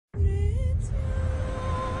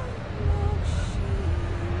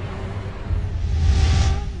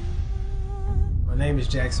name is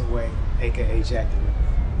Jackson Wade, aka Jack the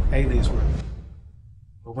Ripper, alias Ripper.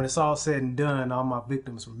 But when it's all said and done, all my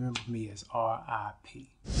victims remember me as R.I.P.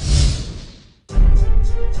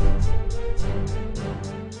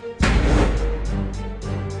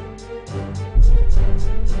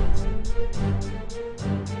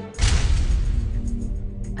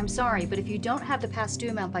 I'm sorry, but if you don't have the past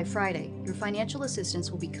due amount by Friday, your financial assistance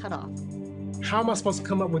will be cut off. How am I supposed to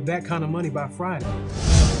come up with that kind of money by Friday?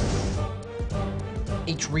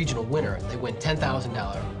 Each regional winner, they win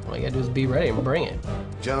 $10,000. All you gotta do is be ready and bring it.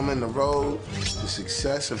 Gentlemen, the road to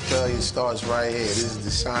success or failure starts right here. This is the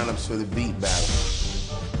sign-ups for the beat battle.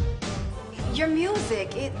 Your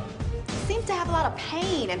music, it seems to have a lot of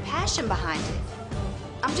pain and passion behind it.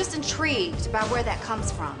 I'm just intrigued about where that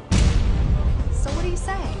comes from. So what do you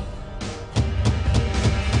say?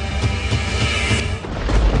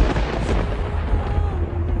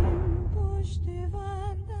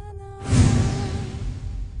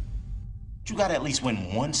 You gotta at least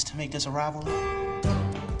win once to make this a rivalry.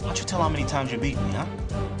 Why don't you tell how many times you beat me, huh?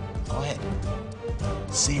 Go ahead.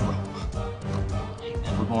 0. Ain't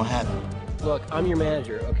never gonna happen. Look, I'm your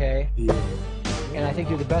manager, okay? Yeah. And I think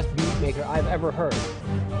you're the best beat maker I've ever heard.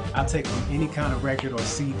 I take from any kind of record or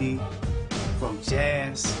CD, from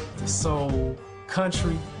jazz to soul,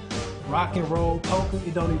 country, rock and roll, polka,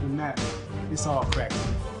 it don't even matter. It's all crack.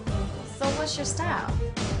 So what's your style?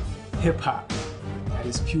 Hip hop, at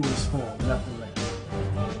its purest form, nothing